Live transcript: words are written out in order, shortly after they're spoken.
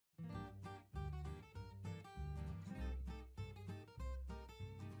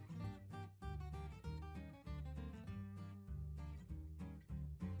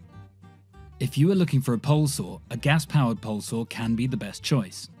If you are looking for a pole saw, a gas-powered pole saw can be the best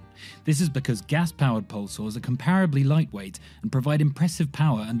choice. This is because gas-powered pole saws are comparably lightweight and provide impressive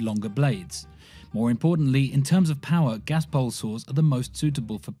power and longer blades. More importantly, in terms of power, gas pole saws are the most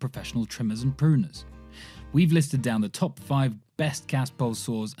suitable for professional trimmers and pruners. We've listed down the top 5 best gas pole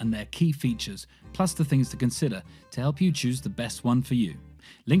saws and their key features, plus the things to consider to help you choose the best one for you.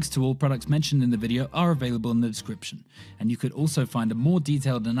 Links to all products mentioned in the video are available in the description, and you could also find a more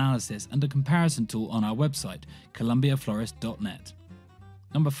detailed analysis and a comparison tool on our website, columbiaflorist.net.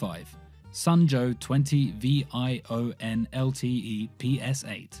 Number 5. Sunjo 20 VION LTE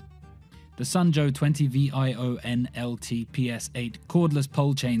PS8. The Sunjo 20 VION LT PS8 cordless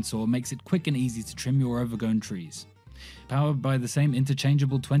pole chainsaw makes it quick and easy to trim your overgrown trees. Powered by the same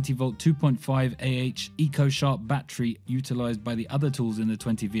interchangeable 20V 2.5 AH EcoSharp battery utilized by the other tools in the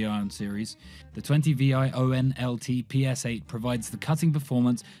 20 VION series, the 20 VION LT PS8 provides the cutting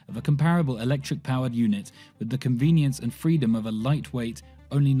performance of a comparable electric-powered unit with the convenience and freedom of a lightweight,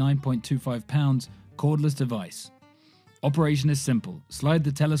 only 9.25 pounds, cordless device. Operation is simple. Slide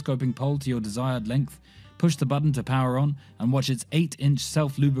the telescoping pole to your desired length, push the button to power on, and watch its 8-inch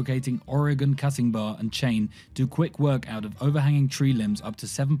self-lubricating Oregon cutting bar and chain do quick work out of overhanging tree limbs up to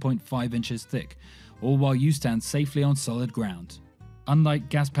 7.5 inches thick, all while you stand safely on solid ground. Unlike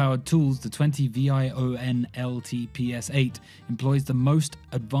gas-powered tools, the 20 VION LT PS8 employs the most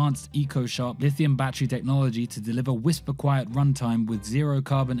advanced EcoSharp lithium battery technology to deliver whisper-quiet runtime with zero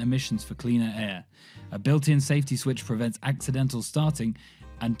carbon emissions for cleaner air. A built-in safety switch prevents accidental starting,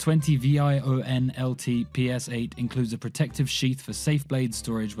 and 20 VION LT PS8 includes a protective sheath for safe blade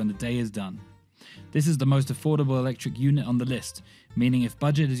storage when the day is done. This is the most affordable electric unit on the list, meaning if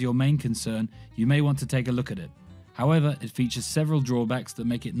budget is your main concern, you may want to take a look at it. However, it features several drawbacks that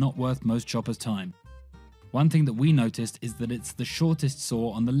make it not worth most shoppers' time. One thing that we noticed is that it's the shortest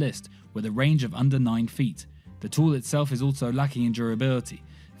saw on the list, with a range of under 9 feet. The tool itself is also lacking in durability,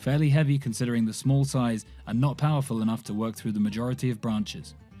 fairly heavy considering the small size and not powerful enough to work through the majority of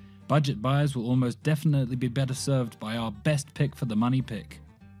branches. Budget buyers will almost definitely be better served by our best pick for the money pick.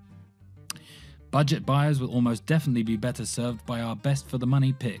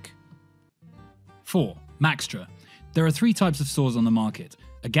 4. Maxtra. There are 3 types of saws on the market.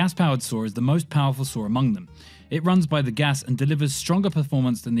 A gas-powered saw is the most powerful saw among them. It runs by the gas and delivers stronger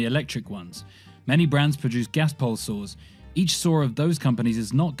performance than the electric ones. Many brands produce gas pole saws. Each saw of those companies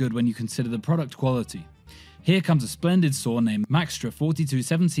is not good when you consider the product quality. Here comes a splendid saw named Maxtra 42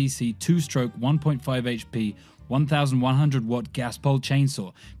 7cc 2-stroke 1.5 HP 1100 watt gas pole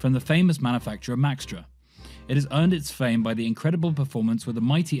chainsaw from the famous manufacturer Maxtra. It has earned its fame by the incredible performance with a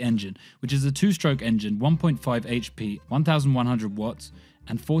mighty engine, which is a 2-stroke engine, 1.5 HP, 1100 watts,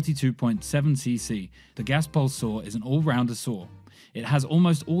 and 42.7cc. The gas pole saw is an all-rounder saw. It has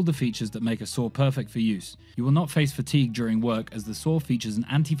almost all the features that make a saw perfect for use. You will not face fatigue during work as the saw features an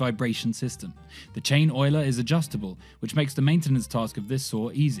anti-vibration system. The chain oiler is adjustable, which makes the maintenance task of this saw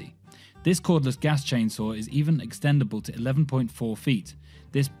easy. This cordless gas chainsaw is even extendable to 11.4 feet.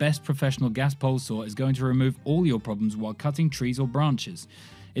 This best professional gas pole saw is going to remove all your problems while cutting trees or branches.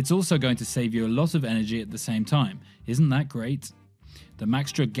 It's also going to save you a lot of energy at the same time. Isn't that great? The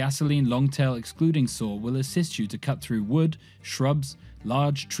Maxtra gasoline longtail excluding saw will assist you to cut through wood, shrubs,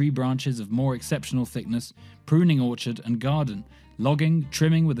 large tree branches of more exceptional thickness, pruning orchard and garden, logging,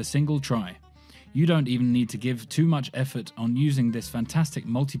 trimming with a single try. You don't even need to give too much effort on using this fantastic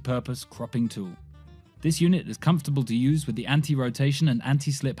multi-purpose cropping tool. This unit is comfortable to use with the anti-rotation and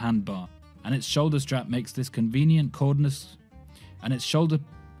anti-slip handbar, and its shoulder strap makes this convenient cordless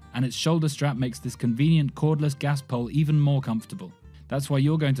gas pole even more comfortable. That's why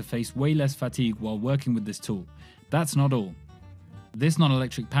you're going to face way less fatigue while working with this tool. That's not all. This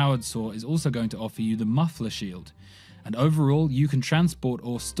non-electric powered saw is also going to offer you the muffler shield, and overall you can transport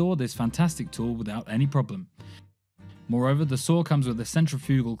or store this fantastic tool without any problem. Moreover, the saw comes with a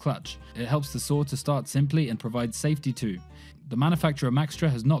centrifugal clutch. It helps the saw to start simply and provides safety too. The manufacturer Maxtra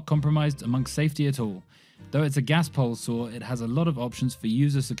has not compromised amongst safety at all. Though it's a gas pole saw, it has a lot of options for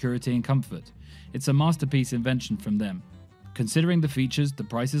user security and comfort. It's a masterpiece invention from them. Considering the features, the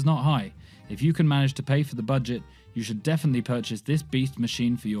price is not high. If you can manage to pay for the budget, you should definitely purchase this beast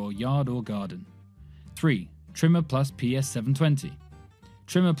machine for your yard or garden. 3. Trimmer Plus PS720.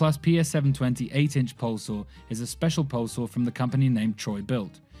 Trimmer Plus PS720 8-inch pole saw is a special pole saw from the company named Troy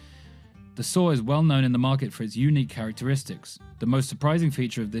Built. The saw is well known in the market for its unique characteristics. The most surprising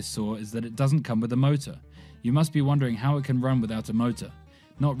feature of this saw is that it doesn't come with a motor. You must be wondering how it can run without a motor.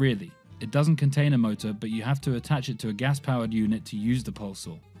 Not really. It doesn't contain a motor, but you have to attach it to a gas-powered unit to use the pole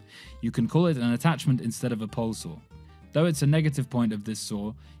saw. You can call it an attachment instead of a pole saw. Though it's a negative point of this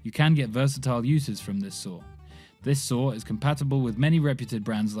saw, you can get versatile uses from this saw. This saw is compatible with many reputed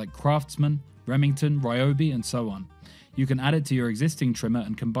brands like Craftsman, Remington, Ryobi, and so on. You can add it to your existing trimmer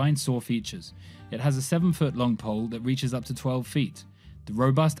and combine saw features. It has a 7-foot long pole that reaches up to 12 feet. The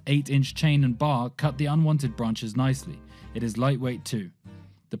robust 8-inch chain and bar cut the unwanted branches nicely. It is lightweight too.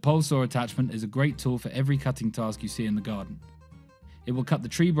 The pole saw attachment is a great tool for every cutting task you see in the garden. It will cut the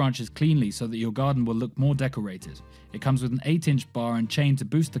tree branches cleanly so that your garden will look more decorated. It comes with an 8-inch bar and chain to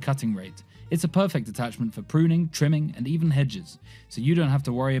boost the cutting rate. It's a perfect attachment for pruning, trimming, and even hedges, so you don't have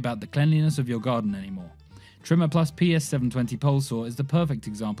to worry about the cleanliness of your garden anymore. Trimmer Plus PS720 pole saw is the perfect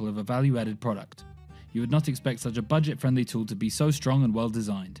example of a value-added product. You would not expect such a budget-friendly tool to be so strong and well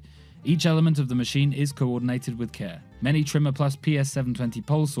designed. Each element of the machine is coordinated with care. Many Trimmer Plus PS720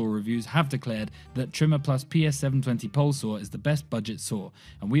 pole saw reviews have declared that Trimmer Plus PS720 pole saw is the best budget saw,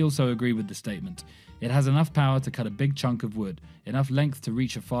 and we also agree with the statement. It has enough power to cut a big chunk of wood, enough length to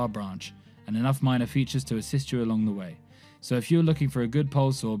reach a far branch, and enough minor features to assist you along the way. So if you're looking for a good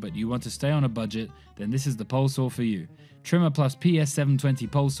pole saw but you want to stay on a budget, then this is the pole saw for you. Trimmer Plus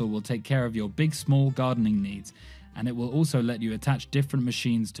PS720 pole saw will take care of your big small gardening needs, and it will also let you attach different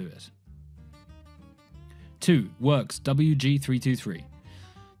machines to it. 2. Works WG323.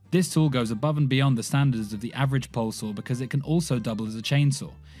 This tool goes above and beyond the standards of the average pole saw because it can also double as a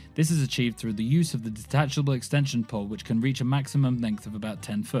chainsaw. This is achieved through the use of the detachable extension pole, which can reach a maximum length of about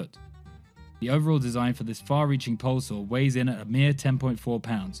 10 foot. The overall design for this far-reaching pole saw weighs in at a mere 10.4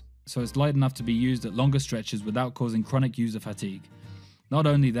 pounds, so it's light enough to be used at longer stretches without causing chronic user fatigue. Not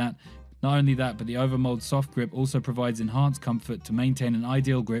only that, but the overmold soft grip also provides enhanced comfort to maintain an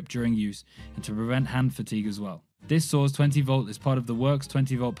ideal grip during use and to prevent hand fatigue as well. This saw's 20V is part of the Works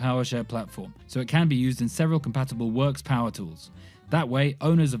 20V PowerShare platform, so it can be used in several compatible Works power tools. That way,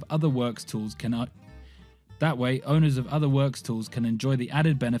 owners of other Works tools can enjoy the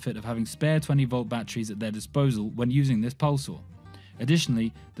added benefit of having spare 20V batteries at their disposal when using this pole saw.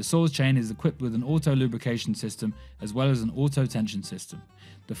 Additionally, the saw's chain is equipped with an auto lubrication system as well as an auto tension system.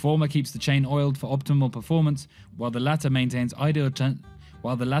 The former keeps the chain oiled for optimal performance, while the latter maintains ideal chain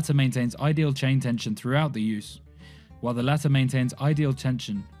tension throughout the use. While the latter maintains ideal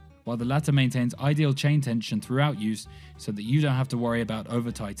chain tension throughout use, so that you don't have to worry about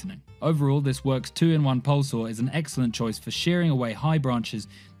over tightening. Overall, this Works 2-in-1 pole saw is an excellent choice for shearing away high branches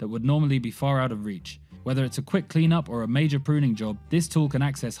that would normally be far out of reach. Whether it's a quick cleanup or a major pruning job, this tool can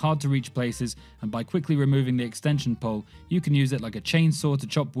access hard to reach places, and by quickly removing the extension pole, you can use it like a chainsaw to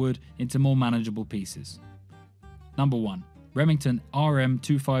chop wood into more manageable pieces. Number 1. Remington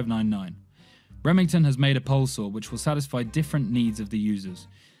RM2599. Remington has made a pole saw which will satisfy different needs of the users.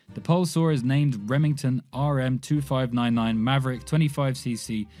 The pole saw is named Remington RM2599 Maverick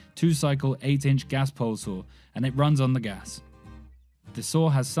 25cc 2-cycle 8-inch gas pole saw, and it runs on the gas. The saw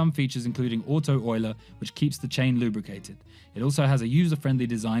has some features including auto oiler, which keeps the chain lubricated. It also has a user-friendly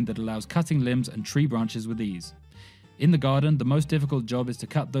design that allows cutting limbs and tree branches with ease. In the garden, the most difficult job is to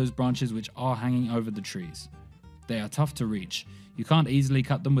cut those branches which are hanging over the trees. They are tough to reach. You can't easily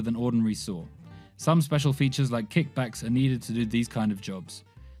cut them with an ordinary saw. Some special features like kickbacks are needed to do these kind of jobs.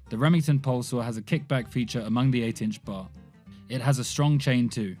 The Remington pole saw has a kickback feature among the 8-inch bar. It has a strong chain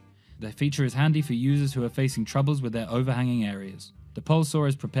too. The feature is handy for users who are facing troubles with their overhanging areas. The pole saw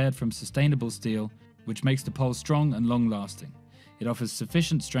is prepared from sustainable steel, which makes the pole strong and long-lasting. It offers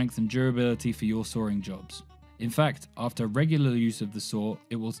sufficient strength and durability for your sawing jobs. In fact, after regular use of the saw,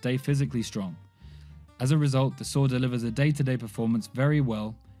 it will stay physically strong. As a result, the saw delivers a day-to-day performance very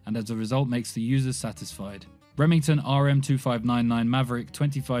well, and as a result makes the users satisfied. Remington RM2599 Maverick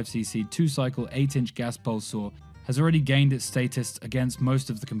 25cc 2-cycle 8-inch gas pole saw has already gained its status against most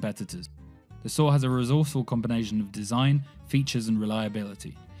of the competitors. The saw has a resourceful combination of design, features and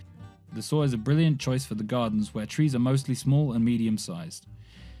reliability. The saw is a brilliant choice for the gardens where trees are mostly small and medium sized.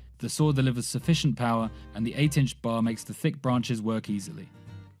 The saw delivers sufficient power, and the 8-inch bar makes the thick branches work easily.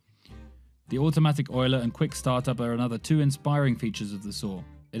 The automatic oiler and quick startup are another two inspiring features of the saw.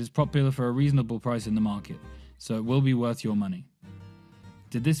 It is popular for a reasonable price in the market, so it will be worth your money.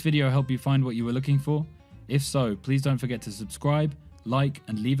 Did this video help you find what you were looking for? If so, please don't forget to subscribe, like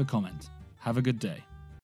and leave a comment. Have a good day.